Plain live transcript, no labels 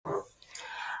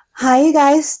Hi, you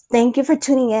guys. Thank you for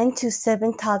tuning in to Sip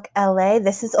and Talk LA.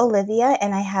 This is Olivia,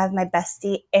 and I have my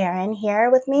bestie Erin here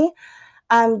with me.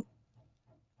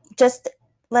 Just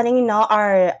letting you know,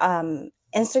 our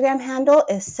Instagram handle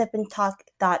is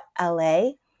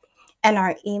sipandtalk.la, and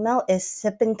our email is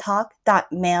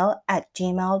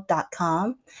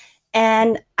sipandtalk.mail@gmail.com.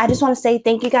 And I just want to say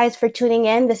thank you guys for tuning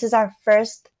in. This is our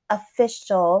first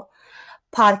official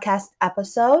podcast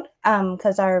episode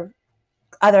because our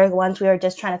other ones we were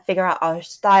just trying to figure out our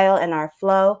style and our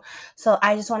flow. So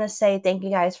I just want to say thank you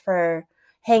guys for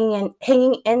hanging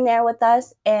in there with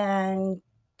us and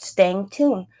staying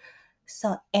tuned.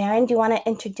 So Erin, do you want to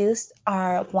introduce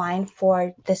our wine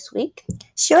for this week?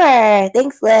 Sure.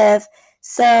 Thanks, Liv.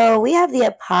 So we have the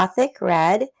Apothic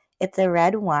Red. It's a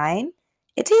red wine.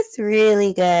 It tastes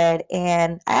really good,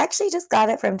 and I actually just got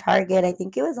it from Target. I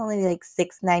think it was only like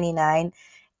 $6.99.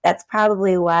 That's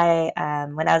probably why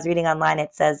when I was reading online,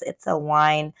 it says it's a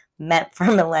wine meant for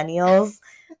millennials,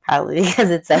 probably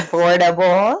because it's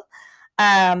affordable.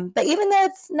 But even though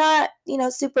it's not,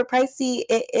 super pricey,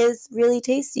 it is really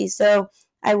tasty. So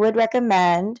I would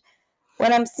recommend.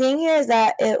 What I'm seeing here is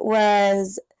that it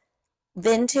was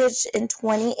vintage in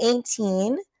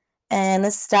 2018, and the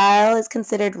style is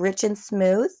considered rich and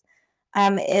smooth.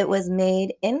 It was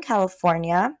made in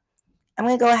California. I'm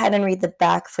going to go ahead and read the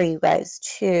back for you guys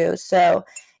too. So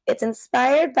it's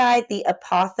inspired by the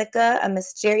Apothica, a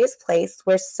mysterious place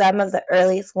where some of the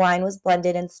earliest wine was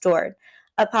blended and stored.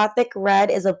 Apothic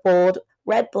Red is a bold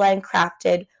red blend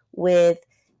crafted with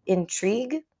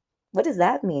intrigue. What does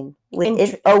that mean?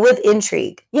 With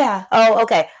intrigue. Yeah. Oh,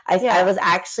 okay. I was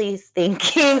actually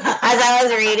thinking as I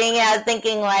was reading it, I was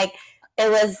thinking like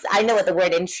I know what the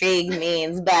word intrigue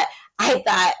means, but I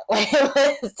thought when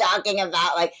it was talking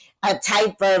about like a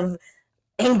type of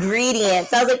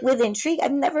ingredients, I was like, with intrigue?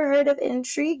 I've never heard of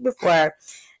intrigue before.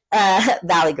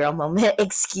 Valley Girl moment,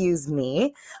 excuse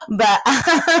me. But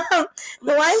the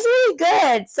wine's really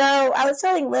good. So I was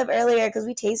telling Liv earlier, because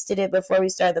we tasted it before we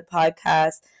started the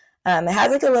podcast. It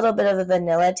has like a little bit of a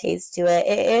vanilla taste to it.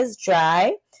 It is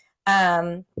dry.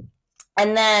 And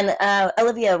then,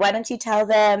 Olivia, why don't you tell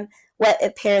them what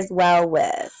it pairs well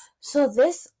with? So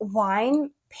this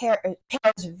wine pairs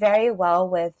very well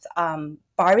with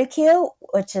barbecue,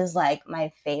 which is like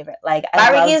my favorite. Like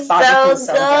Barbecue's barbecue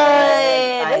so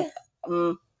good. Like,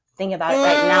 thinking about it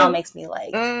right now makes me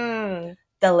like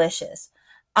delicious.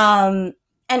 And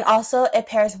also it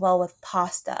pairs well with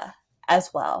pasta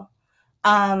as well.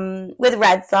 With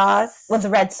red sauce. With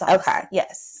red sauce. Okay.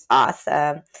 Yes.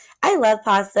 Awesome. I love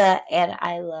pasta and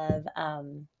I love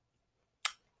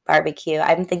barbecue.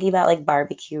 I'm thinking about like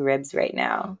barbecue ribs right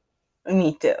now.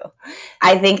 Me too.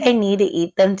 I think I need to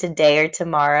eat them today or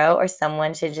tomorrow, or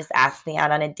someone should just ask me out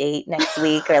on a date next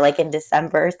week or like in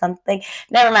December or something.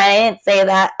 Never mind, I didn't say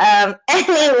that.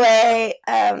 Anyway,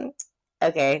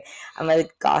 okay, I'm going to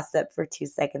gossip for 2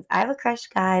 seconds. I have a crush,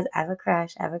 guys. I have a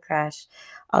crush.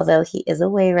 Although he is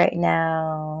away right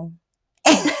now.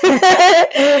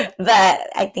 But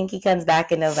I think he comes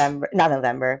back in November. Not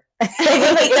November. He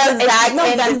comes back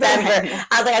in December.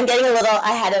 I was like, I'm getting a little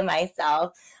ahead of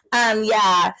myself.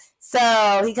 Yeah.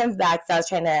 So he comes back. So I was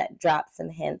trying to drop some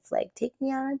hints like, take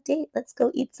me on a date. Let's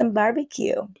go eat some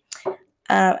barbecue.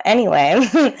 Anyway,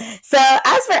 so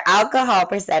as for alcohol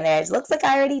percentage, looks like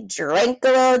I already drank a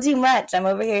little too much. I'm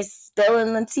over here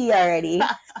spilling the tea already.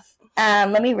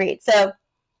 Let me read. So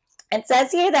it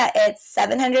says here that it's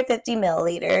 750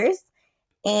 milliliters,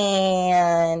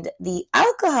 and the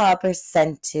alcohol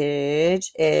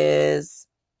percentage is,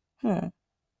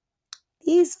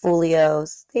 these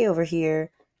folios, they over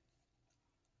here,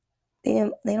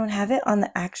 they don't have it on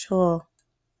the actual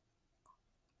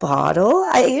bottle.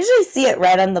 I usually see it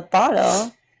right on the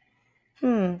bottle.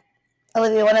 Olivia,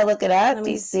 you want to look it up? Do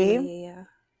you see?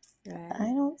 Right. I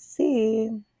don't see.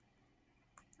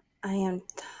 I am.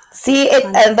 See,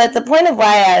 but the point of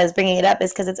why I was bringing it up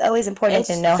is because it's always important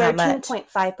to know how much.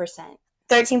 13.5%.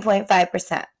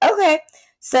 13.5%. Okay.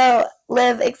 So,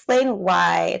 Liv, explain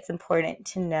why it's important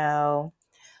to know.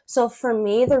 So for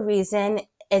me, the reason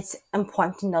it's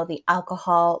important to know the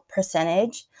alcohol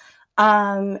percentage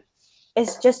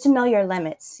is just to know your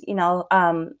limits.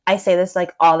 I say this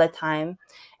like all the time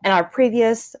in our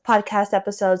previous podcast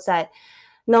episodes that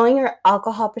knowing your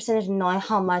alcohol percentage, knowing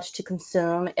how much to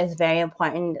consume is very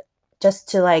important, just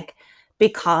to like be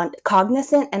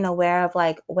cognizant and aware of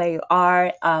like where you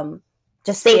are.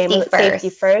 Just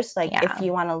safety first. Like if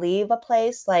you want to leave a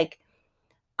place, like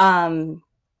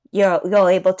you're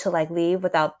able to like leave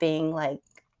without being like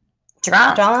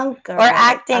drunk or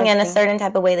acting in a certain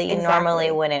type of way that you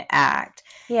normally wouldn't act.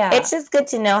 Yeah, it's just good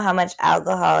to know how much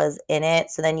alcohol is in it,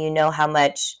 so then you know how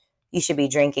much you should be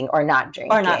drinking or not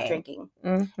drinking.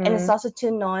 And it's also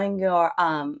to knowing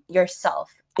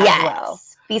yourself as well.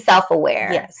 Be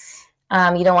self-aware. Yes.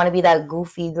 You don't want to be that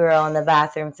goofy girl in the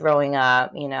bathroom throwing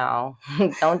up,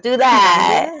 Don't do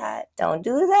that. Don't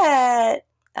do that.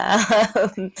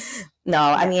 No,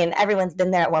 I mean, everyone's been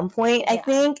there at one point, I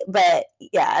think. But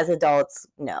yeah, as adults,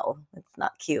 no, it's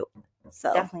not cute.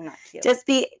 So definitely not cute. Just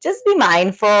be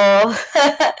mindful.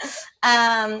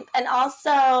 And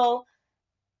also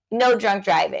no drunk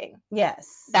driving.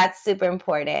 Yes. That's super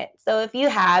important. So if you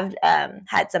have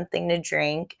had something to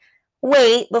drink,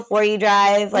 wait before you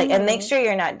drive, and make sure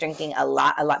you're not drinking a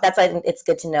lot. That's why it's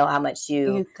good to know how much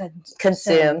you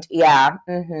consumed. Yeah.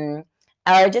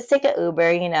 Or just take an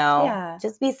Uber, Yeah.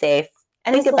 Just be safe.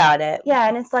 And think about it. Yeah,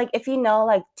 and it's like if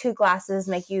 2 glasses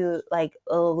make you a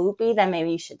little loopy, then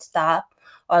maybe you should stop,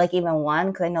 or even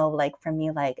 1. Because I know for me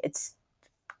it's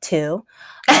 2.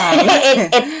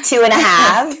 It's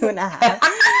 2.5. 2.5.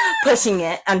 Pushing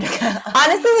it under.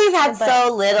 Honestly, we've had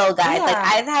so little, guys. Yeah.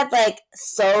 I've had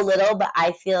so little, but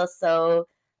I feel so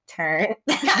turned.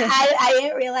 I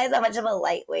didn't realize how much of a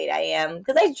lightweight I am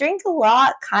because I drink a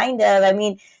lot, kind of. I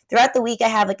mean, throughout the week I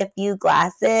have a few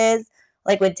glasses,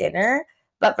 with dinner,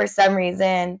 but for some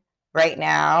reason right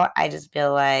now I just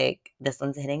feel like this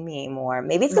one's hitting me more.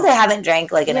 Maybe it's because I haven't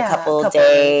drank in a couple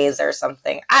days or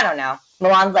something. I don't know.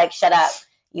 Milan's like, shut up.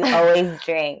 You always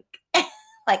drink.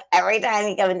 Every time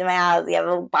you come into my house, you have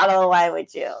a bottle of wine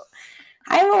with you.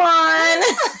 Hi, Milan.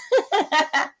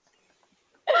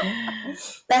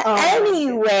 But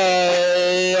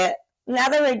anyway, now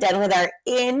that we're done with our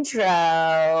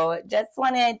intro, just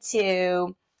wanted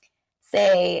to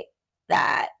say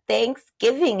that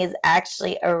Thanksgiving is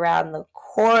actually around the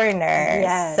corner.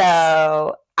 Yes.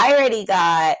 So I already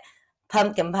got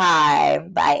pumpkin pie,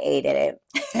 but I ate it.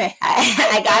 I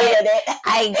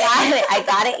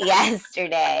got it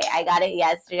yesterday. I got it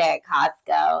yesterday at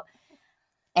Costco,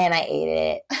 and I ate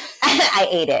it. I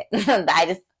ate it.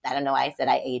 I don't know why I said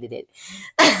I ate it.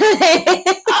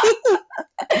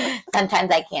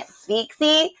 Sometimes I can't speak.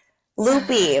 See,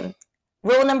 loopy.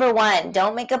 Rule number 1,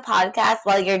 don't make a podcast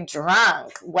while you're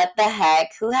drunk. What the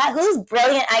heck? Whose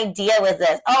brilliant idea was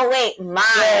this? Oh, wait,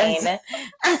 mine.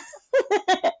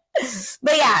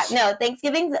 But yeah, no,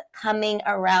 Thanksgiving's coming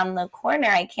around the corner.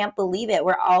 I can't believe it.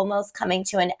 We're almost coming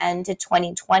to an end to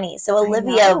 2020. So,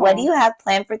 Olivia, what do you have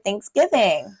planned for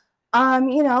Thanksgiving?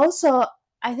 So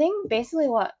I think basically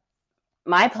what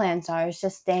my plans are is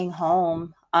just staying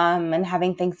home and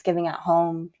having Thanksgiving at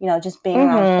home, just being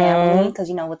around family because,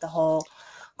 with the whole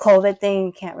COVID thing,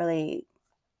 you can't really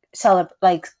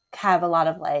celebrate, have a lot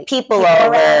of people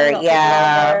over.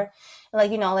 Yeah. People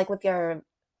over. With your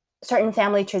certain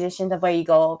family traditions of where you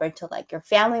go over to your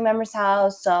family member's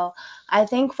house. So I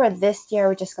think for this year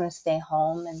we're just gonna stay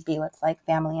home and be with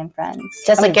family and friends.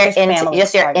 Just your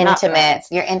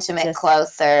intimate,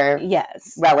 closer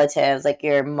relatives,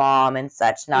 your mom and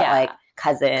such, not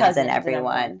cousins and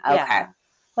everyone. Okay. Yeah.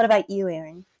 What about you,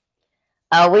 Erin?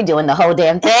 Oh, we're doing the whole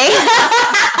damn thing.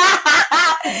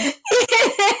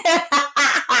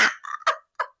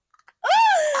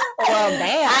 Well,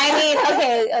 damn. I mean,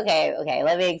 okay.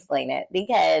 Let me explain it.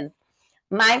 Because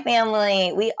my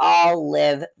family, we all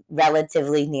live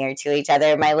relatively near to each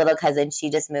other. My little cousin,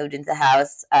 she just moved into the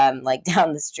house,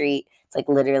 down the street. It's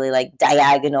literally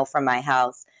diagonal from my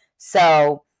house.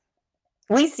 So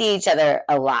we see each other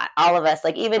a lot. All of us,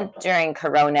 even during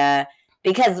Corona,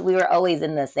 because we were always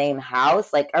in the same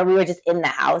house, or we were just in the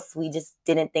house. We just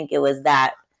didn't think it was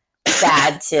that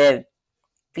bad to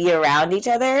be around each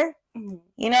other.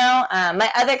 My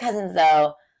other cousins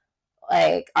though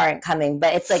aren't coming,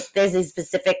 but it's there's these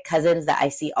specific cousins that I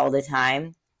see all the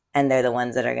time, and they're the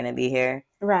ones that are going to be here,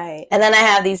 right? And then I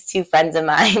have these 2 friends of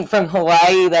mine from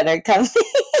Hawaii that are coming.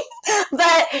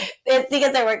 But it's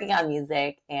because they're working on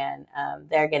music, and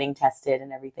they're getting tested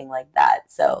and everything like that,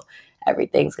 so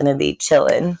everything's going to be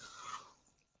chilling.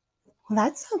 Well,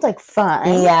 that sounds like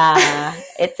fun. Yeah,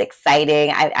 it's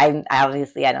exciting. I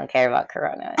obviously I don't care about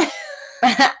Corona.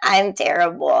 I'm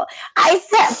terrible. I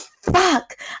said that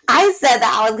I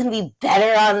was going to be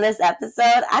better on this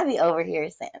episode. I'd be over here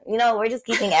saying, we're just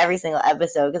keeping every single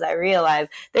episode because I realize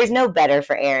there's no better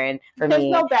for Erin, for me.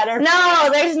 There's no better.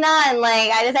 No, there's none.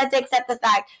 I just have to accept the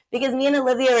fact because me and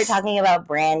Olivia were talking about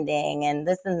branding and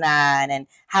this and that and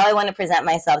how I want to present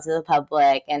myself to the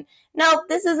public. And no,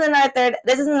 this isn't our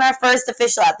first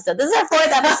official episode. This is our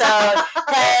 4th episode.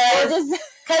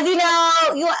 Because, what I'm going to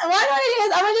do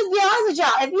is I'm going to just be honest with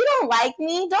y'all. If you don't like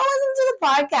me, don't listen to the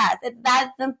podcast. It's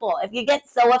that simple. If you get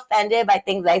so offended by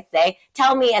things I say,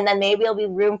 tell me, and then maybe there'll be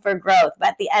room for growth. But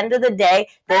at the end of the day,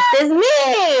 this is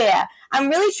me. I'm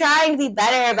really trying to be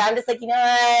better, but I'm just like, you know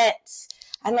what?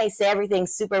 I might say everything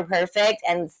super perfect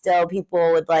and still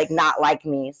people would like not like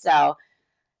me. So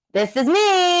this is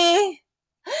me.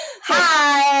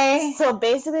 Hi. So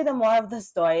basically, the moral of the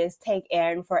story is take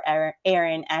Erin for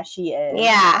Erin as she is.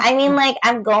 Yeah, I mean, like,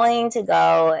 I'm going to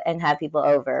go and have people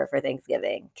over for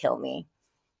Thanksgiving. Kill me.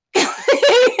 Am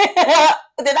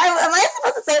I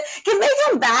supposed to say, can they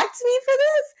come back to me for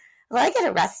this? Will I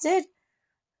get arrested?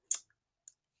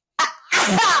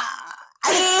 Fuck!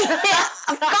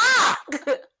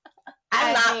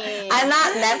 I'm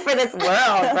not meant for this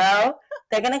world, bro.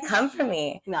 They're gonna come for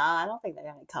me. No, I don't think they're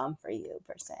gonna come for you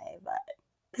per se, but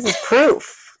this is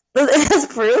proof. This is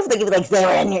proof. They could be like, they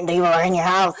were in your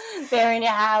house. They're in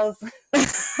your house.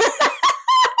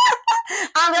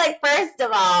 I'll be like, first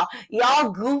of all, y'all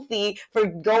goofy for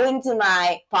going to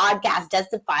my podcast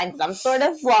just to find some sort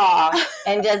of flaw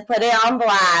and just put it on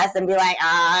blast and be like,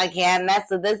 I can't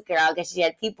mess with this girl because she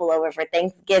had people over for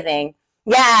Thanksgiving.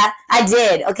 Yeah, I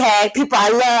did, okay? People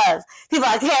I love, people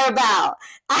I care about.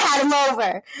 I had them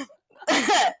over.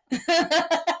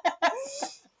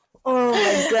 Oh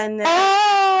my goodness.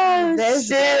 Oh,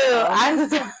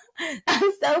 shoot.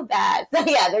 I'm so bad. So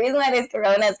yeah, the reason why there's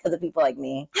corona is because of people like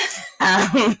me.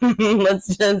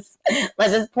 Let's just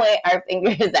point our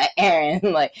fingers at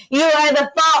Erin. Like, you are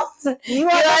the fault. You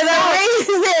are the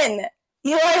reason.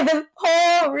 You are the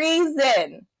whole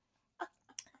reason.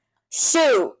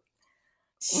 Shoot.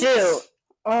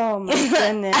 Oh my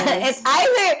goodness. It's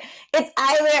either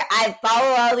I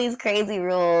follow all these crazy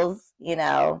rules, you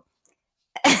know.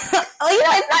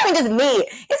 It's not even just me.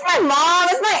 It's my mom,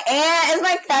 it's my aunt, it's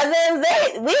my cousins.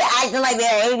 We acting like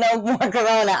there ain't no more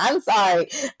corona. I'm sorry.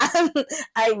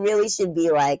 I really should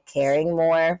be like caring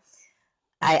more.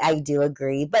 I do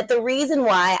agree. But the reason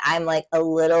why I'm like a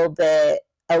little bit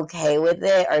okay with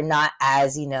it or not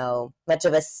as, much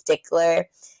of a stickler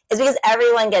is because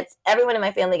everyone in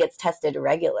my family gets tested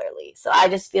regularly. So I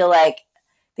just feel like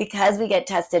because we get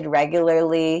tested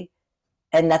regularly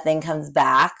and nothing comes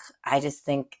back, I just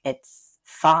think it's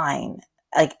fine.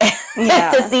 Like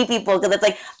to see people, because it's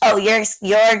like, oh, you're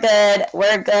good,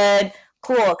 we're good,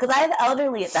 cool. Because I have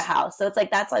elderly at the house, so it's like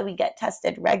that's why we get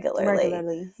tested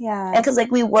regularly. Yeah. And because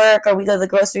like we work or we go to the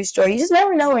grocery store, you just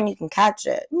never know when you can catch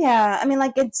it. Yeah, I mean,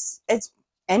 like it's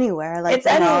anywhere. Like it's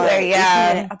anywhere.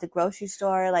 Yeah, at the grocery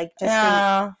store, like just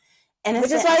yeah.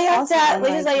 Which is why you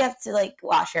have to like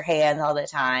wash your hands all the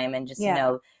time and just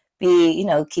be,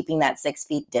 keeping that 6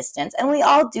 feet distance. And we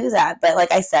all do that. But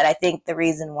like I said, I think the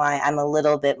reason why I'm a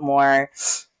little bit more,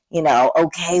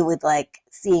 okay with like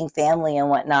seeing family and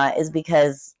whatnot is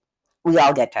because we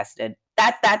all get tested.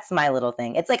 That's my little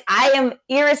thing. It's like I am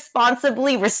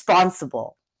irresponsibly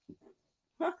responsible.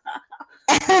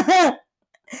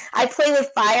 I play with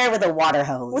fire with a water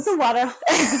hose. With a water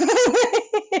hose.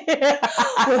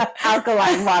 With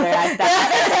alkaline water at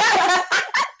that.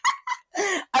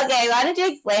 Okay, why don't you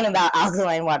explain about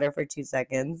alkaline water for 2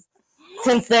 seconds?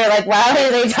 Since they're like, why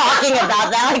are they talking about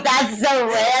that? Like, that's so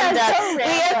random. We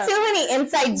have too many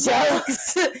inside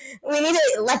jokes. We need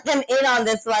to let them in on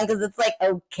this one because it's like,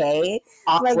 okay,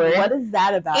 awkward. Like, what is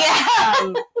that about?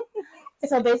 Yeah.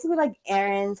 So basically, like,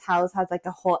 Erin's house has like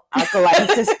a whole alkaline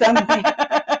system. Sorry,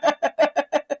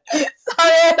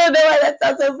 I don't know why that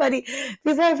sounds so funny.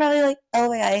 People are probably like, oh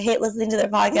my God, I hate listening to their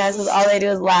podcast because all they do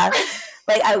is laugh.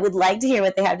 Like, I would like to hear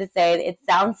what they have to say. It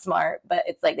sounds smart, but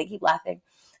it's like they keep laughing.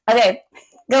 Okay,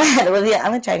 go ahead, Olivia. I'm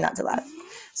going to try not to laugh.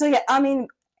 So, yeah, I mean,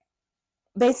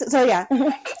 Erin's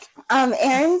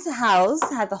house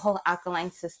had the whole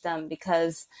alkaline system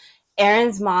because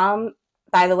Erin's mom,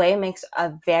 by the way, makes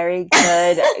a very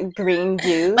good green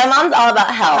juice. My mom's all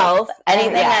about health.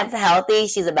 Anything that's healthy,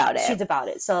 she's about it. She's about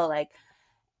it. So, like,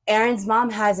 Erin's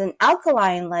mom has an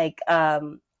alkaline, like a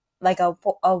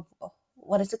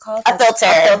what is it called? A filter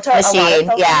machine.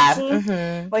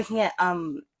 Machine, where you can get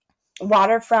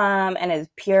water from, and it's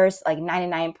pure, like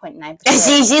 99.9%.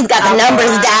 She's got the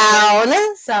numbers down.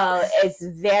 So it's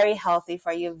very healthy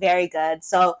for you, very good.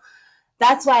 So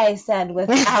that's why I said with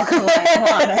alkaline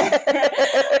water.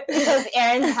 Because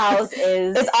Erin's house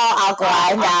it's all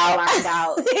alkaline out.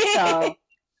 So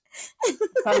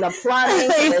from the plumbing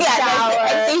to the shower.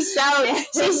 And she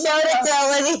showed it to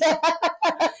Olivia.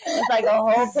 It's like a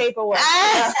whole paperwork.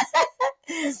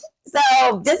 So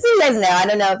just so you guys know, I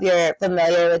don't know if you're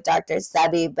familiar with Dr.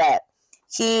 Sebi, but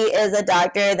he is a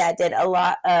doctor that did a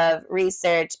lot of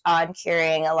research on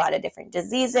curing a lot of different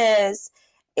diseases.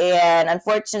 And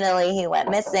unfortunately, he went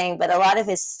missing. But a lot of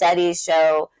his studies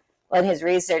and his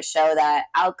research show that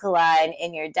alkaline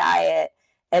in your diet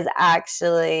is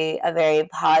actually a very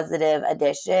positive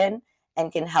addition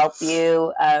and can help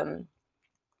you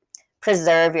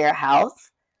preserve your health.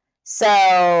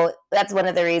 So that's one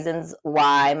of the reasons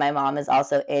why my mom is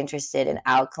also interested in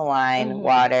alkaline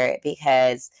water,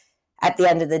 because at the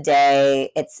end of the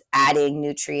day, it's adding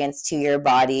nutrients to your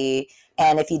body.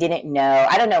 And if you didn't know,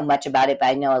 I don't know much about it, but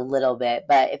I know a little bit.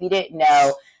 But if you didn't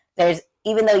know, there's,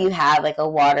 even though you have like a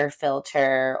water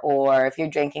filter, or if you're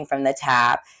drinking from the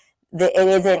tap, it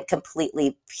isn't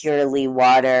completely purely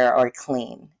water or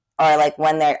clean. Or like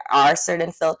when there are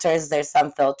certain filters, there's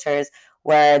some filters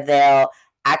where they'll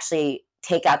actually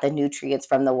take out the nutrients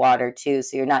from the water too,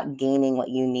 so you're not gaining what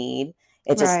you need.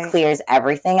 It just clears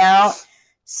everything out.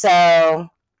 So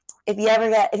if you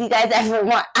guys ever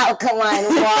want alkaline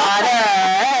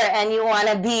water and you want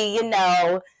to be,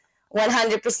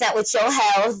 100% with your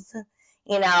health,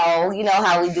 you know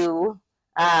how we do.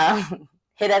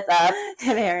 Hit us up.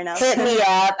 Hit me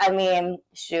up. I mean,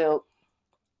 shoot.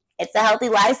 It's a healthy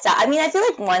lifestyle. I mean, I feel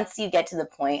like once you get to the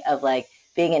point of like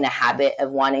being in a habit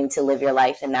of wanting to live your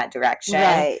life in that direction,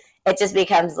 it just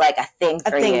becomes like a thing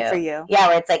for you. Yeah,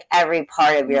 where it's like every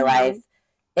part of your life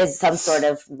is some sort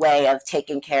of way of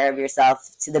taking care of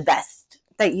yourself to the best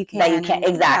that you can.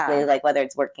 Exactly. Yeah. Like whether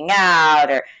it's working out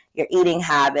or your eating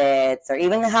habits or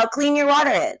even how clean your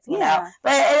water is, you know.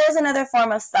 But it is another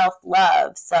form of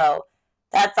self-love. So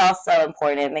that's also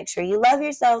important. Make sure you love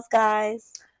yourselves,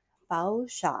 guys.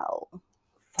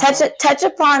 Touch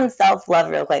upon self-love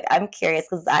real quick. I'm curious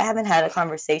because I haven't had a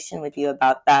conversation with you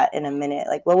about that in a minute.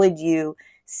 Like, what would you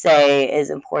say is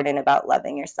important about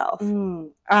loving yourself?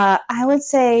 I would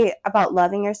say about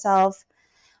loving yourself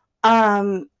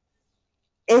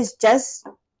is just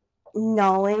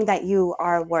knowing that you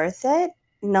are worth it,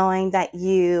 knowing that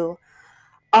you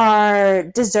are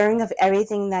deserving of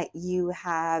everything that you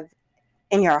have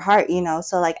in your heart,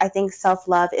 So like I think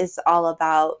self-love is all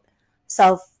about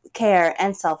self-care,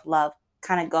 and self-love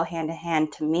kind of go hand in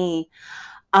hand to me,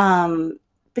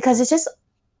 because it's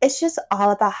just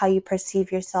all about how you perceive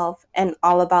yourself, and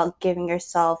all about giving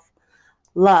yourself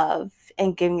love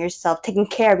and taking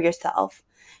care of yourself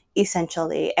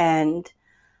essentially, and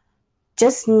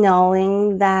just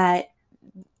knowing that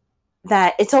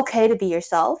it's okay to be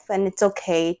yourself, and it's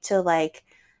okay to like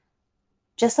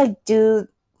just like do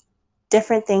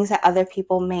different things that other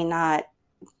people may not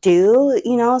do,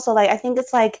 So like I think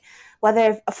it's like,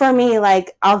 whether for me,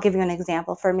 like I'll give you an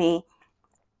example. For me,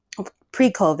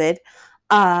 pre-COVID,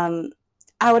 I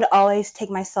would always take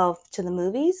myself to the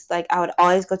movies. Like I would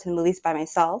always go to the movies by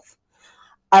myself.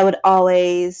 I would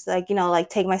always like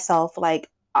take myself like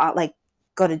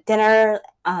go to dinner,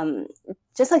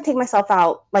 just like take myself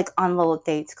out like on little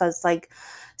dates, because like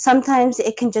sometimes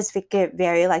it can just get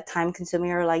very like time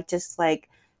consuming, or like just like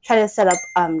try to set up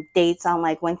dates on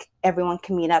like when everyone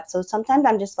can meet up. So sometimes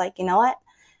I'm just like, you know what?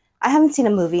 I haven't seen a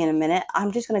movie in a minute.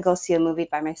 I'm just gonna go see a movie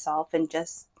by myself and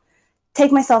just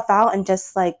take myself out and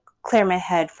just like clear my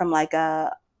head from like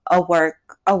a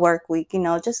work week.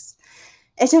 Just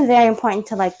it's just very important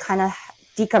to like kind of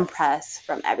decompress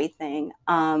from everything.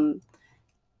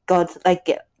 Go to like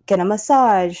get a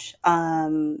massage,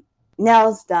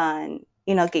 nails done,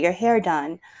 get your hair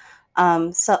done.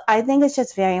 So I think it's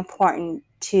just very important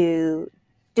to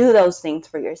do those things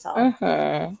for yourself.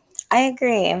 I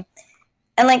agree.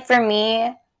 And like for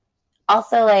me,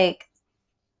 also like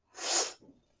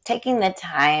taking the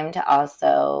time to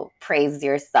also praise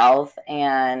yourself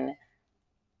and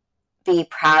be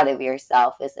proud of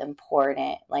yourself is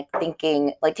important. Like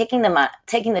taking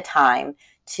the time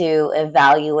to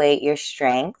evaluate your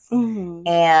strengths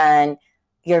and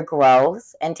your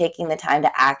growth, and taking the time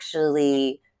to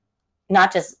actually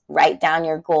not just write down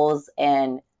your goals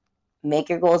and make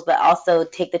your goals, but also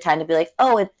take the time to be like,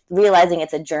 oh, it's realizing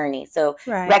it's a journey. So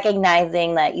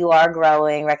recognizing that you are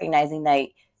growing, recognizing that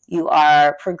you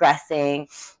are progressing,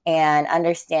 and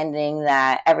understanding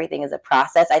that everything is a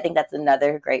process. I think that's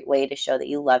another great way to show that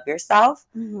you love yourself.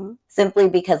 Simply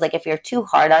because like if you're too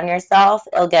hard on yourself,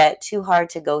 it'll get too hard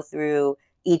to go through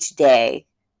each day,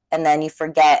 and then you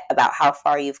forget about how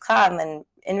far you've come. And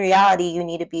in reality, you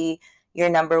need to be your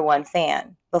number one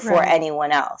fan before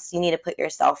anyone else. You need to put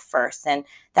yourself first. And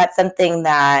that's something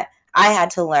that I had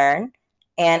to learn.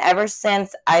 And ever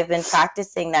since I've been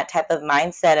practicing that type of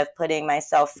mindset of putting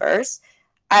myself first,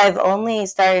 I've only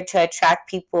started to attract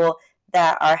people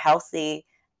that are healthy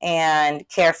and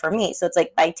care for me. So it's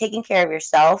like by taking care of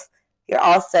yourself, you're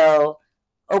also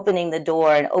opening the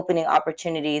door and opening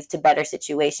opportunities to better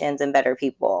situations and better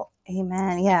people.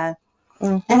 Amen. Yeah.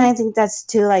 And I think that's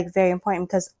too like very important,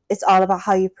 because it's all about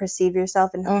how you perceive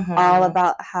yourself, and all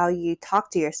about how you talk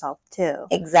to yourself too.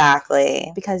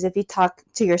 Exactly. Because if you talk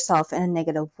to yourself in a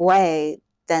negative way,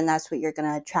 then that's what you're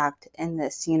gonna attract in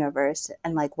this universe,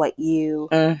 and like what you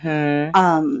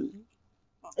Mm-hmm.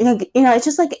 it's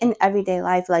just like in everyday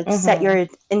life, like set your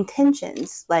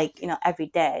intentions, like every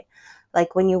day,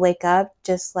 like when you wake up,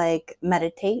 just like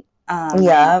meditate,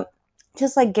 Yeah.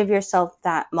 just like give yourself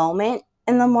that moment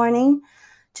in the morning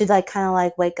to like kind of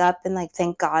like wake up and like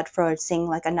thank God for seeing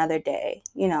like another day,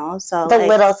 so The like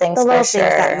little things the for little things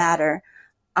that sure. matter.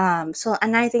 So,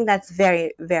 and I think that's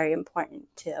very, very important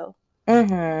too.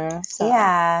 Mm-hmm. So,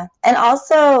 Yeah. And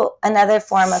also another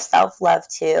form of self-love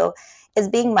too is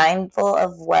being mindful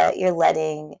of what you're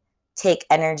letting take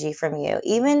energy from you.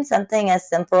 Even something as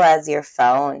simple as your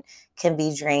phone can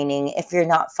be draining if you're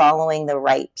not following the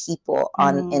right people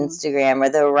on Instagram or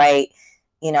the right,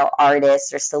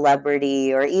 artists or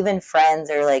celebrity or even friends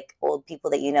or like old people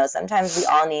that you know. Sometimes we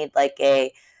all need like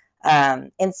a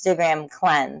Instagram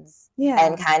cleanse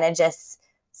and kind of just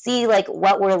see like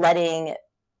what we're letting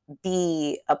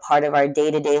be a part of our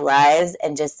day-to-day lives,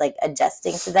 and just like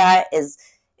adjusting to that is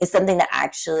something that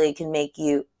actually can make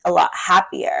you a lot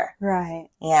happier. right.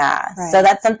 Yeah. Right. So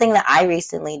that's something that I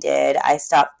recently did. I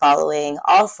stopped following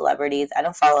all celebrities. I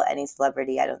don't follow any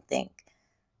celebrity, I don't think.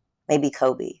 Maybe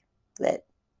Kobe, but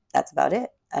that's about it.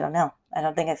 I don't know. I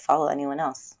don't think I follow anyone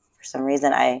else. For some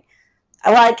reason I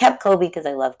kept Kobe because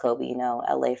I love Kobe,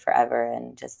 LA forever,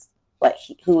 and just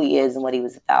who he is and what he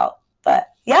was about. But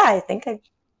yeah, I think I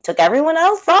took everyone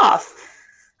else off.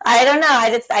 I don't know.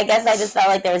 I guess I just felt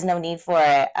like there was no need for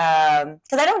it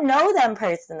because I don't know them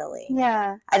personally.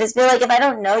 Yeah. I just feel like if I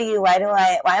don't know you, why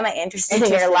am I interested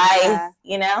in your life?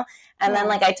 And then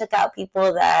like I took out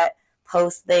people that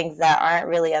post things that aren't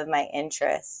really of my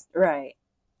interest. Right.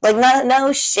 Like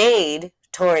no shade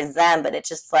towards them, but it's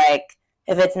just like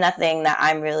if it's nothing that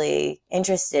I'm really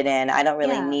interested in, I don't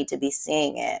really need to be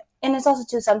seeing it. And it's also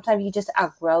too, sometimes you just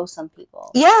outgrow some people.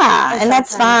 Yeah, and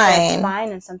that's fine. It's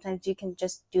fine, and sometimes you can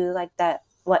just do like that,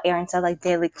 what Erin said, like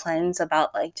daily cleanse,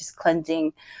 about like just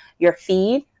cleansing your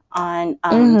feed on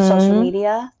social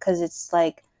media, because it's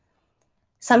like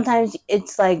sometimes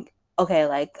it's like, okay,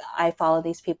 like I follow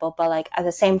these people, but like at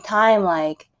the same time,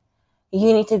 like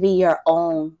you need to be your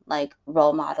own like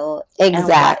role model.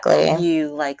 Exactly. And what you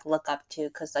like look up to,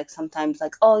 because like sometimes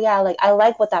like, oh yeah, like I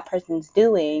like what that person's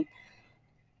doing,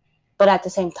 but at the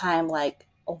same time, like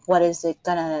how is it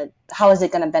gonna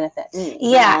benefit me?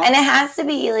 Yeah, and it has to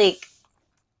be like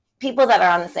people that are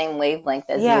on the same wavelength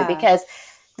as you, because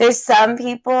there's some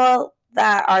people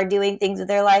that are doing things with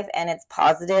their life and it's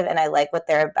positive and I like what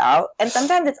they're about, and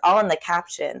sometimes it's all in the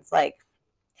captions. Like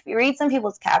if you read some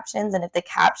people's captions, and if the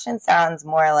caption sounds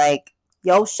more like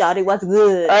 "Yo, shawty, what's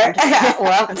good?" Or,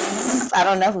 well, I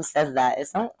don't know who says that.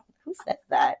 Who says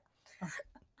that?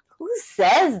 Who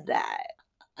says that?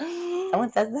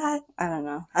 Someone says that? I don't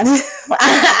know.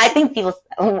 I think people.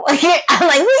 I'm like,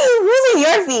 who's in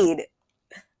your feed?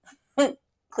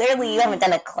 Clearly, you haven't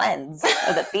done a cleanse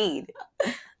of the feed.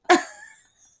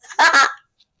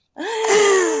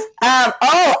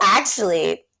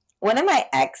 Actually, one of my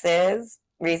exes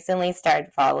recently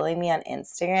started following me on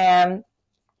Instagram.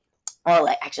 Or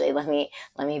like, actually, let me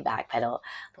backpedal.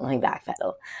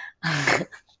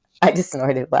 I just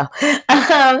snorted well.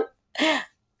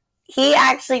 He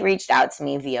actually reached out to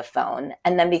me via phone,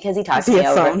 and then because he talked to me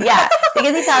over,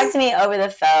 because he talked to me over the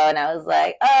phone, I was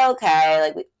like, oh, okay,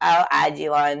 like I'll add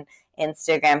you on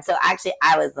Instagram. So actually,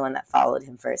 I was the one that followed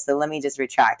him first. So let me just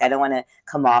retract. I don't want to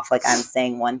come off like I'm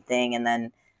saying one thing and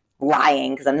then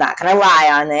lying, because I'm not gonna lie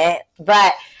on it.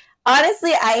 But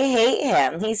honestly, I hate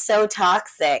him. He's so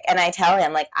toxic, and I tell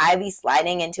him like I be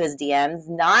sliding into his DMs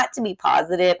not to be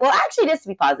positive. Well, actually, just to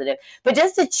be positive, but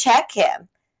just to check him.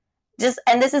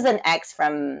 And this is an ex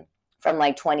from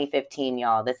like 2015,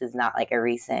 y'all. This is not like a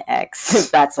recent ex.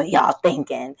 That's what y'all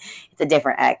thinking. It's a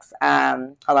different ex.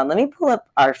 Hold on, let me pull up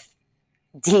our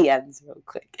DMs real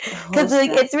quick, because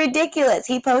like it's ridiculous.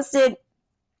 He posted.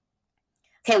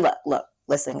 Okay, look,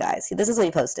 listen, guys. This is what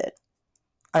he posted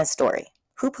on a story.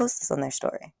 Who posts this on their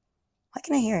story? Why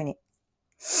can't I hear any?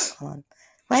 Hold on.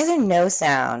 Why is there no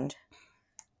sound?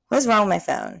 What's wrong with my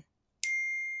phone?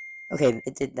 Okay,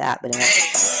 it did that, but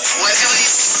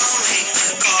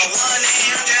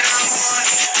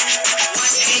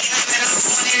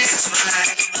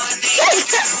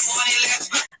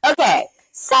okay,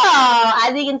 so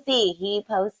as you can see, he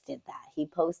posted that. He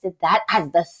posted that as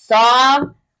the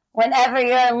song whenever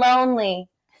you're lonely.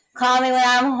 Call me when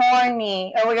I'm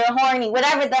horny, or when you're horny,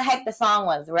 whatever the heck the song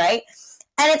was, right?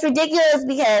 And it's ridiculous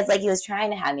because like he was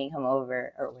trying to have me come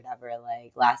over or whatever,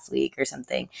 like last week or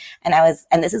something. And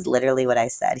this is literally what I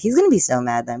said. He's gonna be so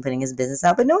mad that I'm putting his business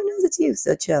out, but no one knows it's you,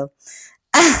 so chill.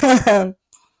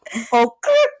 Oh,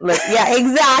 Look, yeah,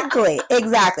 exactly.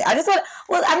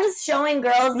 I'm just showing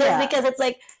girls this because it's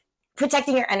like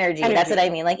protecting your energy. That's what I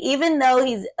mean. Like, even though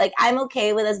he's like, I'm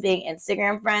okay with us being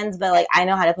Instagram friends, but like, I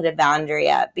know how to put a boundary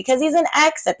up because he's an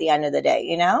ex at the end of the day,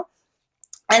 you know?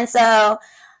 And so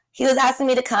he was asking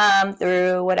me to come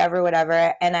through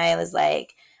whatever. And I was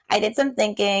like, I did some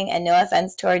thinking, and no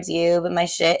offense towards you, but my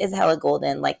shit is hella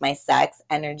golden, like my sex,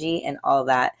 energy, and all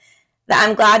that. That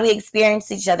I'm glad we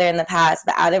experienced each other in the past,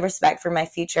 but out of respect for my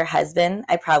future husband,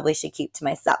 I probably should keep to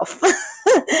myself.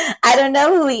 I don't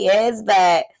know who he is,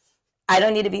 but I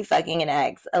don't need to be fucking an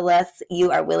ex unless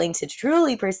you are willing to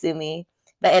truly pursue me.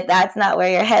 But if that's not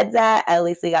where your head's at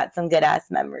least we got some good ass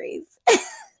memories.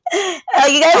 Oh,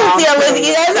 you guys don't see Olivia.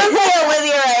 You guys don't see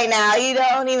Olivia right now. You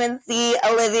don't even see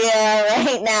Olivia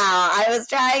right now. I was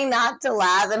trying not to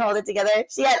laugh and hold it together.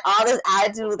 She had all this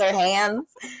attitude with her hands.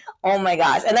 Oh my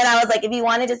gosh. And then I was like, if you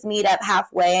want to just meet up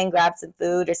halfway and grab some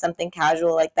food or something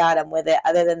casual like that, I'm with it.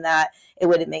 Other than that, it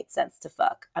wouldn't make sense to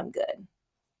fuck. I'm good.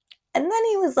 And then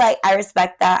he was like, I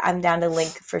respect that. I'm down to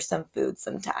link for some food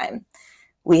sometime.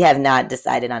 We have not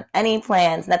decided on any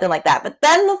plans, nothing like that. But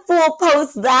then the fool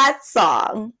posts that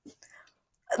song,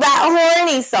 that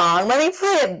horny song. Let me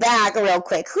play it back real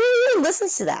quick. Who even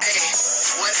listens to that?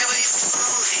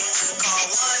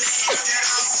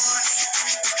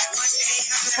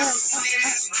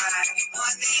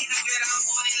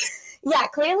 Yeah,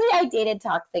 clearly I dated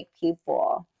toxic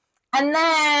people. And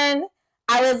then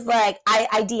I was like,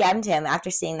 I DM'd him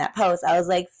after seeing that post. I was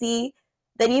like, see,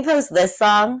 then you post this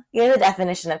song, you're the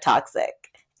definition of toxic.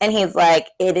 And he's like,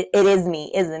 it is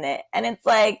me, isn't it? And it's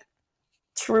like,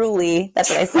 truly,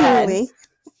 that's what I said. Truly.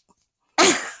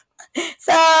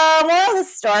 So, moral of the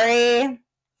story,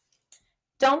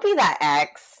 don't be that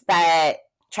ex that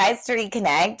tries to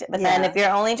reconnect, but then if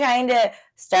you're only trying to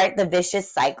start the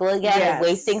vicious cycle again of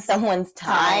wasting someone's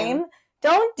time,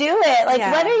 don't do it. Like,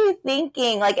 what are you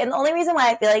thinking? Like, and the only reason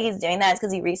why I feel like he's doing that is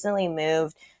because he recently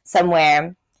moved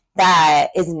somewhere that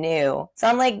is new. So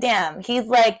I'm like, damn, he's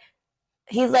like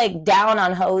down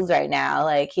on hoes right now.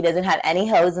 Like, he doesn't have any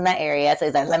hoes in that area. So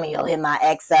he's like, let me go hit my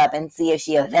ex up and see if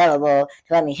she available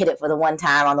to let me hit it for the one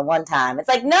time on the one time. It's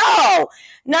like, no,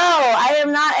 I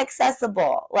am not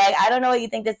accessible. Like, I don't know what you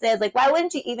think this is. Like, why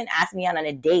wouldn't you even ask me out on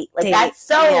a date? Like, that's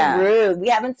so rude. We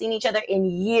haven't seen each other in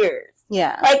years.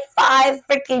 Yeah. Like 5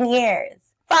 freaking years.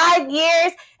 5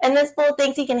 years, and this fool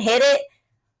thinks he can hit it.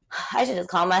 I should just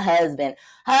call my husband.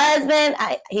 Husband,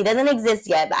 he doesn't exist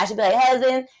yet, but I should be like,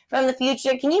 husband, from the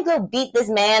future, can you go beat this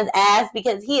man's ass?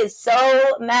 Because he is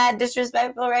so mad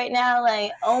disrespectful right now.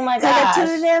 Like, oh my gosh. Oh,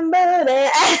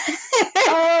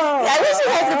 I wish you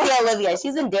guys could see Olivia.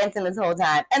 She's been dancing this whole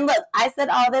time. And look, I said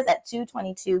all this at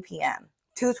 2:22 p.m.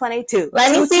 2:22.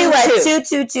 Let me see what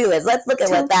 222 is. Let's look at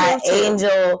what that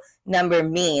angel number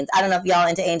means. I don't know if y'all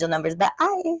into angel numbers, but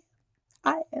I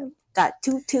am. Got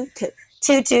 222.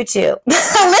 222.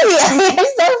 Olivia, you're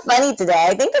so funny today.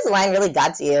 I think this wine really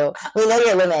got to you. We know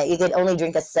your limit. You could only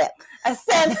drink a sip. A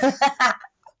sip.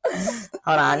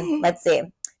 Hold on. Let's see.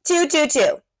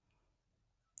 222.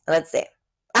 Let's see.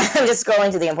 I'm just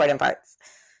scrolling to the important parts.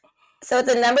 So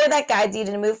it's a number that guides you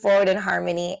to move forward in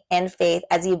harmony and faith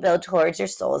as you build towards your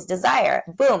soul's desire.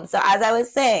 Boom. So as I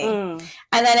was saying.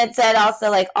 And then it said also,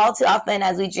 like, all too often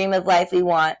as we dream of life we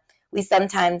want, we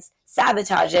sometimes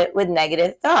sabotage it with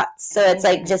negative thoughts. So it's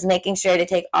like just making sure to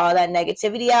take all that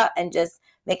negativity out and just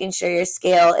making sure your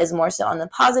scale is more so on the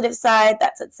positive side.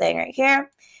 That's what's saying right here.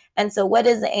 And so what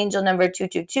does the angel number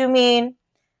 222 mean?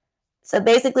 So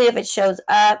basically, if it shows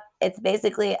up, it's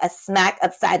basically a smack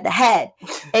upside the head.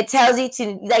 It tells you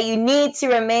that you need to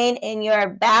remain in your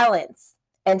balance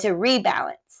and to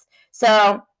rebalance.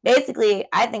 So basically,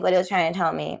 I think what it was trying to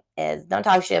tell me is don't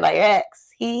talk shit about your ex.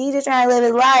 He just trying to live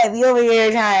his life. You over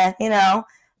here trying to,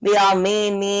 be all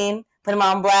mean, put him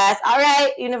on blast. All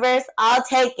right, universe, I'll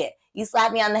take it. You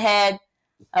slap me on the head.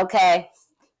 Okay.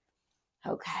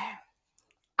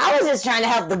 I was just trying to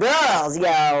help the girls,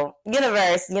 yo.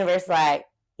 Universe, like,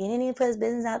 you didn't even put his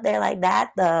business out there like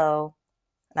that, though.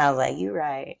 And I was like, you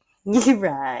right.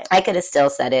 I could have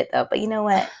still said it, though. But you know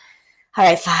what? All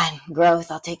right, fine. Growth,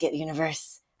 I'll take it,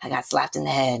 universe. I got slapped in the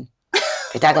head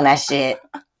for talking that shit.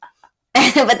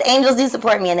 But the angels do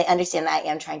support me, and they understand that I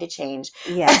am trying to change.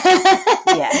 Yes.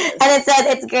 And it says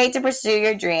it's great to pursue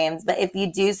your dreams, but if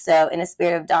you do so in a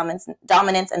spirit of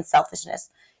dominance and selfishness,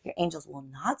 your angels will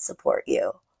not support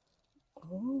you.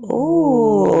 Ooh.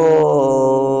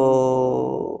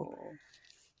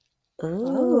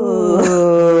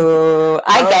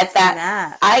 I get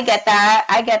that.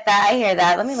 I hear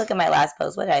that. Let me look at my last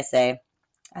post. What did I say?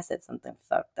 I said something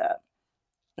fucked up.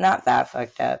 Not that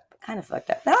fucked up. kind of fucked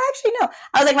up. No, actually, no.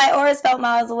 I was like, my auras felt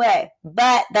miles away.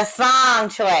 But the song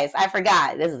choice, I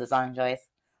forgot. This is the song choice.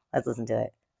 Let's listen to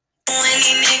it.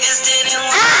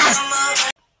 Ah!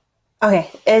 Okay,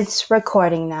 it's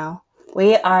recording now.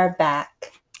 We are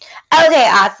back. Okay,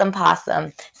 awesome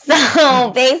possum.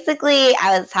 So basically,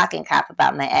 I was talking crap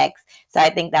about my ex. So I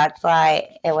think that's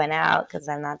why it went out, because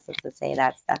I'm not supposed to say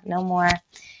that stuff no more.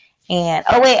 And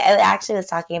oh wait, I actually was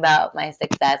talking about my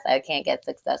success. I can't get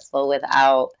successful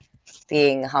without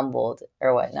being humbled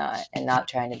or whatnot, and not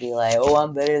trying to be like, oh,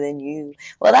 I'm better than you.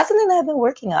 Well, that's something that I've been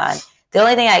working on. The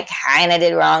only thing I kind of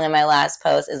did wrong in my last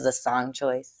post is the song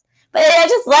choice, but I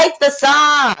just liked the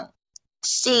song.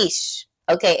 Sheesh.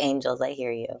 Okay, angels, I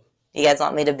hear you. You guys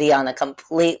want me to be on a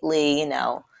completely,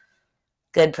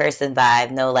 good person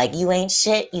vibe. No, like, you ain't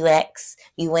shit, you ex.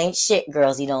 You ain't shit,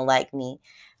 girls. You don't like me.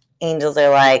 Angels are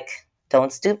like,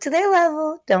 don't stoop to their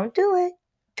level. Don't do it.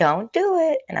 Don't do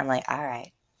it. And I'm like, all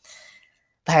right.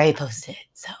 But I already posted it,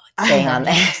 so it's staying on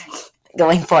there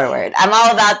going forward. I'm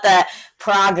all about the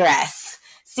progress.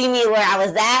 See me where I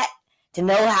was at to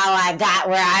know how I got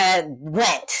where I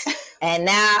went. And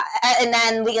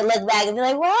then we can look back and be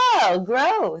like, wow,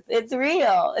 growth. It's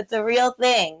real. It's a real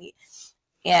thing.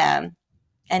 Yeah.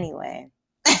 Anyway,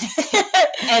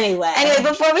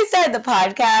 before we start the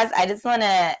podcast, I just want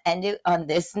to end it on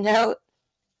this note.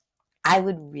 I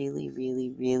would really, really,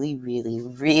 really, really,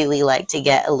 really like to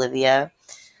get Olivia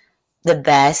the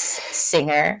best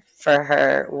singer for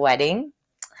her wedding.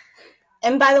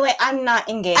 And by the way, I'm not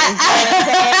engaged. So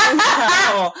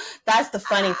that's the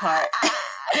funny part.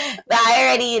 But I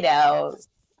already,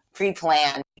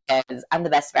 pre-planned, because I'm the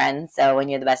best friend. So when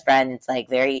you're the best friend, it's like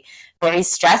very, very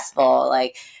stressful.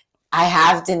 Like, I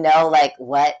have to know like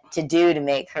what to do to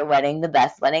make her wedding the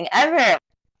best wedding ever.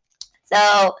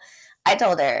 So I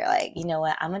told her, like, you know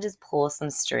what? I'm gonna just pull some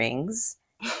strings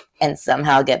and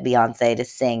somehow get Beyonce to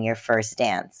sing your first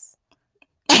dance.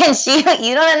 And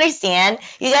you don't understand.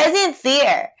 You guys didn't see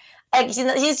her. Like,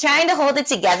 she's trying to hold it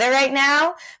together right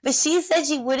now, but she said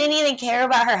she wouldn't even care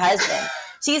about her husband.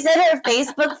 She said her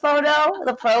Facebook photo,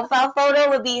 the profile photo,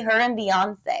 would be her and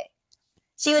Beyonce.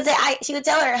 She would say, she would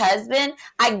tell her husband,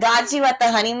 I got you at the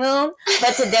honeymoon,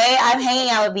 but today I'm hanging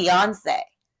out with Beyonce.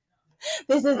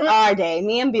 This is our day.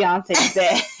 Me and Beyonce's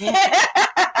day.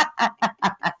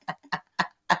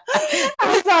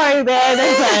 I'm sorry, man.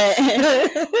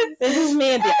 This is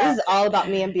me and Beyonce. This is all about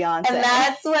me and Beyonce. And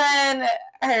that's when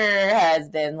her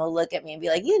husband will look at me and be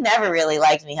like, you never really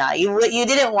liked me, huh? You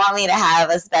didn't want me to have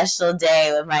a special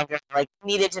day with my girl. Like, you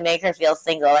needed to make her feel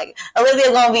single. Like, Olivia's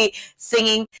going to be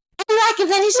singing, I can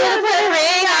finish it and put a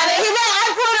ring on it. He's like, I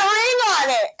put a ring on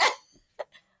it.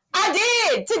 I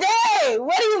did today.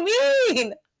 What do you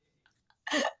mean?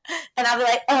 And I'll be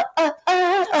like, and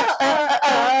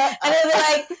they'll be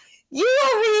like, you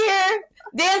over here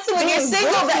dancing with your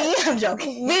single best. I'm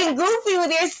joking. Being goofy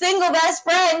with your single best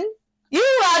friend. You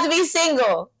ought to be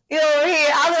single. You over here.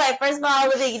 I'll be like, first of all,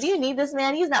 Olivia, do you need this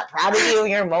man? He's not proud of you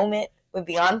in your moment with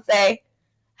Beyonce.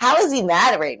 How is he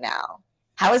mad right now?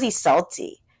 How is he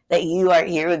salty that you are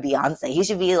here with Beyonce? He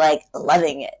should be like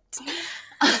loving it.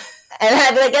 And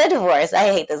I'd be like, get a divorce. I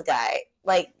hate this guy.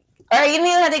 Like, or you don't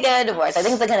even have to get a divorce. I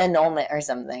think it's like an annulment or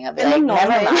something. I'd be like,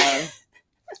 never mind.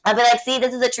 I'd be like, see,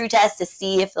 this is a true test to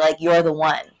see if like you're the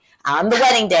one. On the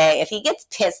wedding day, if he gets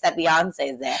pissed that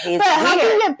Beyonce's there, he's but weird. How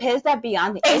can you get pissed at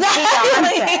Beyonce?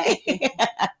 Exactly.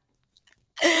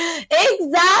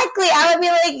 Exactly. I would be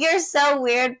like, you're so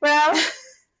weird, bro.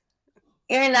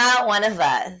 You're not one of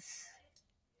us.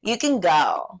 You can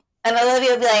go. And Olivia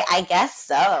would be like, I guess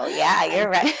so. Yeah, you're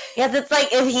right. Yes, it's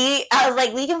like I was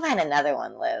like, we can find another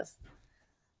one, Liz.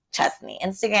 Trust me.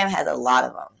 Instagram has a lot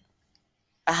of them.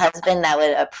 A husband that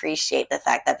would appreciate the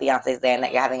fact that Beyonce's there and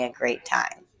that you're having a great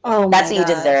time. Oh, that's what you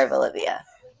deserve, Olivia.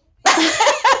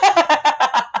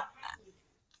 I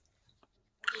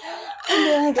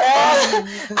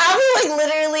was like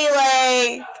literally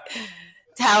like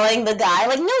telling the guy,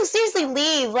 like, no, seriously,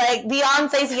 leave. Like,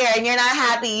 Beyonce's here and you're not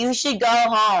happy. You should go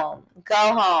home. Go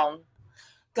home.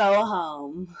 Go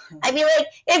home. I mean, like,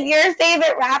 if your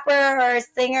favorite rapper or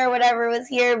singer or whatever was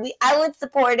here, I would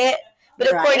support it.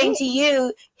 But according to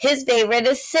you, his favorite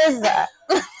is SZA.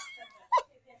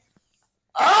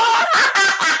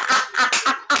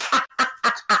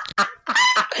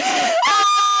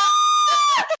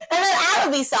 And then I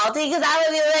would be salty because I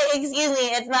would be like, excuse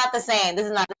me, it's not the same. This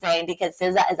is not the same because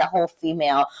SZA is a whole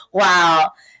female.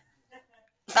 Wow.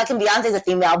 Fucking Beyonce's a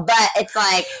female, but it's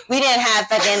like we didn't have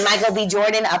fucking Michael B.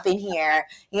 Jordan up in here.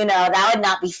 That would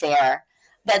not be fair.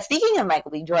 But speaking of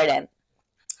Michael B. Jordan,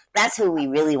 that's who we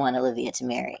really want Olivia to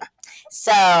marry.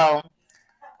 So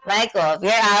Michael, if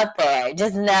you're out there,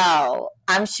 just know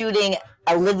I'm shooting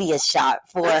Olivia's shot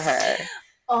for her.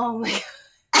 Oh my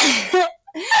god.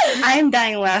 I'm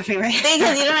dying laughing right now.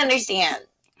 Because you don't understand.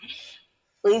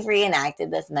 We've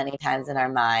reenacted this many times in our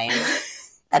mind.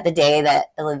 That the day that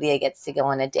Olivia gets to go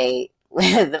on a date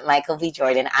with Michael B.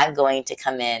 Jordan, I'm going to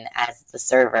come in as the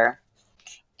server.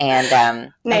 And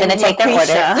I'm going to take their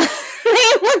order.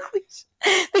 Name LaQuisha.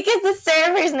 Because the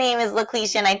server's name is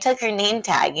LaQuisha, and I took her name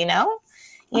tag, you know?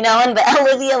 And but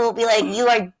Olivia will be like, you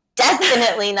are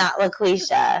definitely not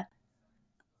LaQuisha.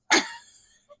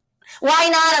 Why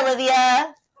not,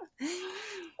 Olivia?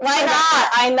 Why not?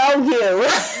 I know you.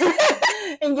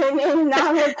 And your name's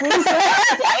not LaQuisha.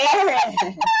 It's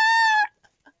Aaron.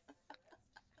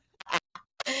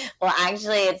 Well,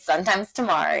 actually, it's sometimes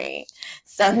Tamari.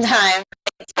 Sometimes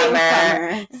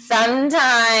Summer.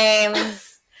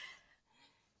 Sometimes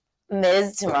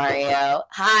Ms. Tamario.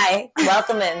 Hi.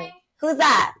 Welcome in. Who's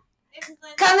that?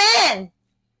 Come in.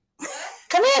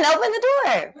 Come in. Open the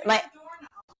door. My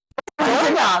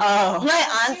doorknob. Oh. My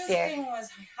aunt's here.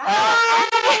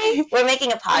 Hi. We're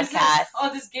making a podcast.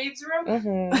 This Gabe's room?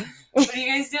 Mm-hmm. What are you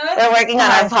guys doing? We're working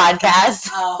on our podcast.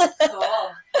 Oh,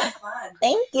 cool. Fun.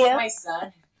 Thank you. My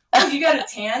son. Oh, you got a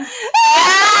tan?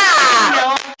 Yeah!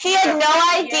 No. He had no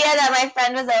idea that my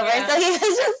friend was over, so he was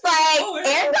just like,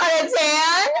 Aaron got a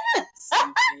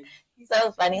tan?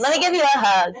 So funny. Let me give you a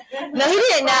hug. No, he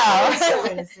didn't know. So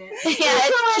innocent. Yeah,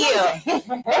 it's cute.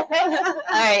 All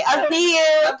right, I'll see you.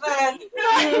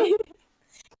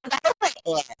 That was my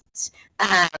aunt.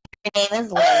 Her name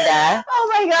is Linda. Oh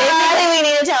my god. Basically, we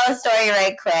need to tell a story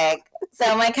right quick.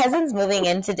 So my cousin's moving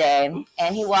in today,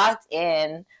 and he walked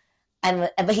in,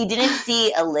 but he didn't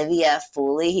see Olivia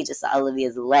fully. He just saw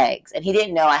Olivia's legs, and he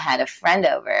didn't know I had a friend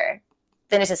over.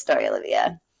 Finish the story,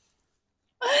 Olivia.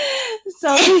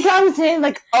 So he comes in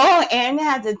like, oh, Aaron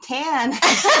has a tan.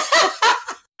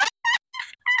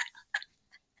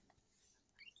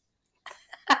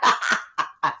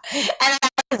 And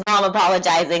his mom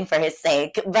apologizing for his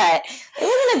sake, but it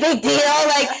wasn't a big deal.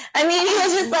 Like, I mean, he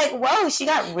was just like, whoa, she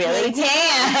got really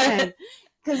tan.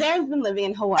 Because Aaron's been living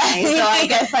in Hawaii, so I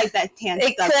guess like that tan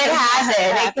It stuff could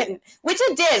happen. happen. Which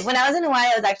it did. When I was in Hawaii,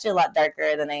 I was actually a lot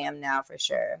darker than I am now, for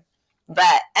sure.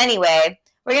 But anyway,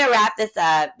 we're going to wrap this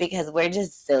up because we're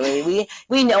just silly.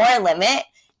 We know our limit,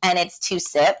 and it's 2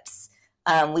 sips.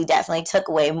 We definitely took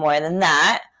way more than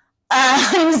that.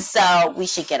 So we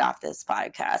should get off this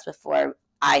podcast before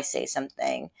I say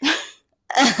something.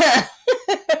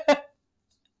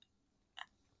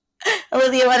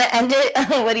 Olivia, want to end it?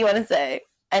 What do you want to say?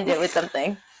 End it with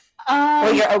something.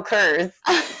 Or your occurs.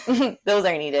 Those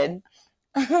are needed.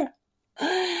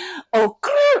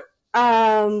 Occur.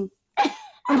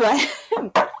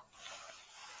 But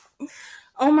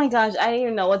oh my gosh, I didn't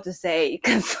even know what to say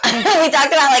because we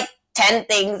talked about like 10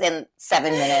 things in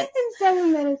 7 minutes. In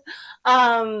 7 minutes.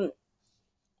 Well,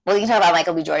 you can talk about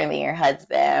Michael B. Jordan being your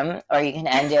husband, or you can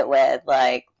end it with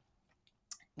like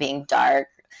being dark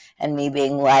and me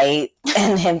being light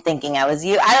and him thinking I was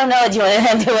you. I don't know what you want to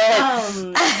end it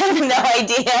with. I have no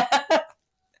idea.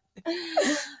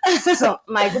 So,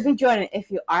 Michael B. Jordan, if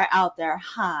you are out there,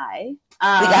 hi.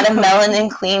 We got a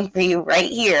melanin queen for you right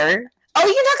here. Oh,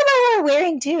 you can talk about what we're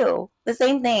wearing too. The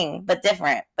same thing, but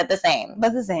different, but the same.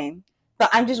 But the same. But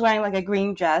I'm just wearing like a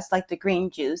green dress, like the green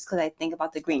juice, because I think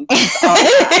about the green juice all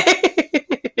the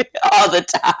time. All the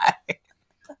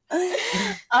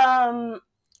time.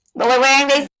 But we're wearing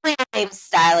basically the same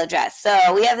style of dress.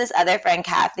 So we have this other friend,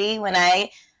 Kathy. When I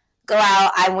go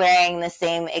out, I'm wearing the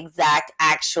same exact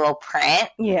actual print.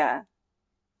 Yeah.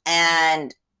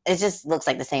 And it just looks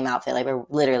like the same outfit. Like we're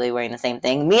literally wearing the same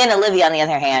thing. Me and Olivia, on the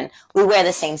other hand, we wear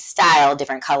the same style,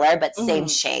 different color, but same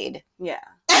shade. Yeah.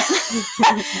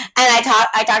 And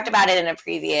I talked about it in a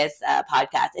previous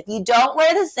podcast. If you don't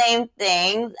wear the same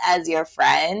things as your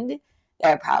friend,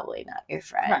 they're probably not your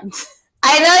friend. Right.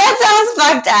 I know that sounds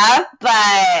fucked up,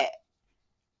 but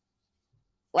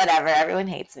whatever. Everyone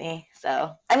hates me.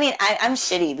 So, I mean, I'm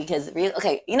shitty because,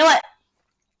 okay, you know what?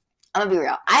 I'm going to be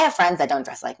real. I have friends that don't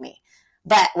dress like me.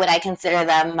 But would I consider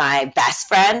them my best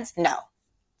friends? No.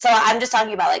 So I'm just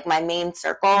talking about, like, my main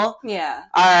circle. Yeah.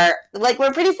 Are, like,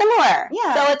 we're pretty similar.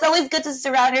 Yeah. So it's always good to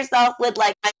surround yourself with,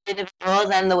 like,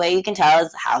 individuals. And the way you can tell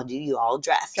is how do you all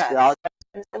dress? Do you all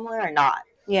dress similar or not?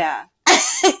 Yeah.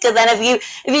 Because then if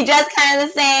you dress kind of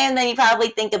the same, then you probably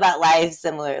think about life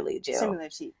similarly too. Similar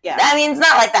to, yeah. I mean, it's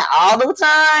not like that all the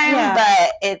time,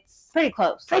 but it's pretty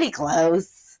close. Pretty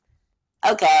close.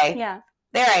 Okay. Yeah.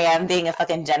 There I am, being a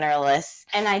fucking generalist.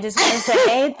 And I just want to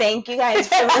say thank you guys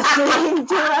for listening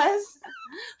to us.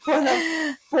 for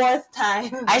the fourth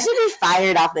time. I should be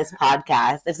fired off this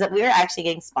podcast. If we were actually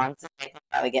getting sponsored, I think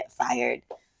I would get fired.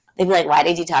 They'd be like, "Why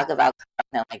did you talk about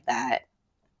Corona like that?"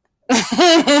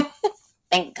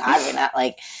 Thank God we're not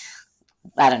like,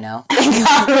 I don't know. Thank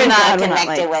God we're not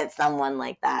connected with someone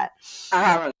like that.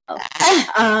 I don't know.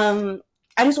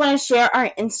 I just want to share our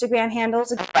Instagram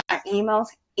handles. Our email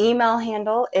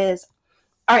handle is,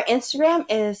 our Instagram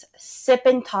is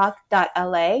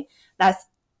sipandtalk.la. That's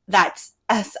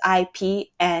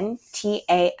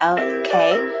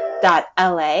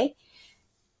SIPNTALK.LA.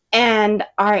 And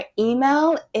our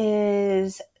email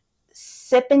is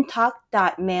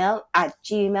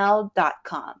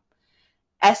sipandtalk.mail@gmail.com.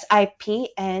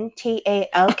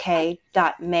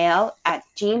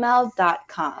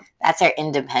 SIPNTALK.mail@gmail.com. That's her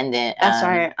independent. That's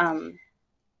our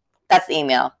That's the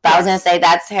email. But yes. I was gonna say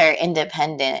that's her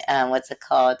independent. What's it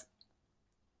called?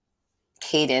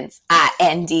 Cadence.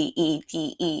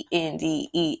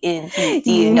 INDEPENDENT.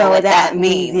 Do you know what that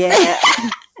means? Yeah.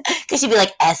 Because she'd be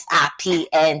like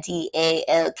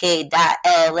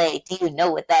SIPNTALK.LA. Do you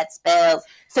know what that spells?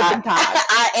 Sip and talk.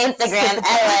 Our Instagram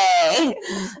LA.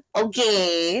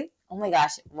 Okay. Oh my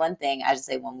gosh. One thing. I just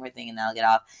say one more thing and then I'll get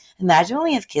off. Imagine when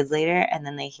we have kids later and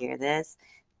then they hear this.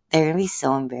 They're going to be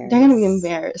so embarrassed. They're going to be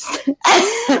embarrassed.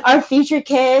 Our future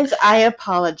kids, I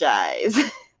apologize.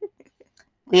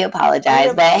 We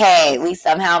apologize. But hey, we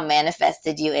somehow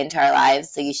manifested you into our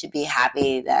lives. So you should be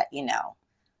happy that,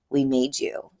 we made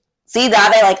you. See, now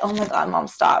they're like, oh my God, Mom,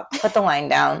 stop. Put the wine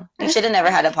down. You should have never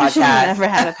had a podcast. You should have never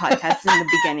had a podcast in the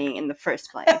beginning in the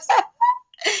first place.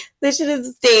 They should have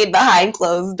stayed behind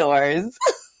closed doors.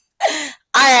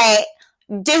 All right.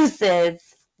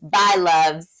 Deuces. Bye,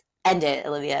 loves. End it,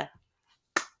 Olivia.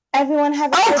 Everyone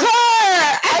have a good...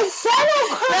 I said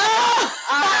no!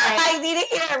 Right. I need to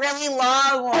hear a really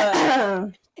long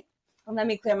one. Let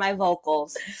me clear my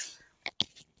vocals.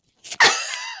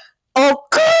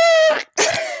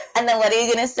 And then what are you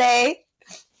going to say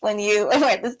when we're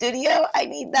at the studio? I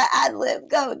need that ad-lib.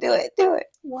 Go, do it.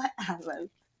 What ad-lib?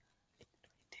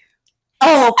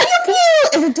 Oh, pew pew!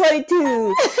 It's a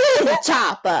 22. It's a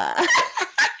chopper.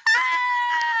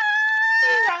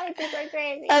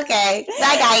 Okay.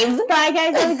 Bye, guys. Bye,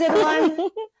 guys. Have a good one.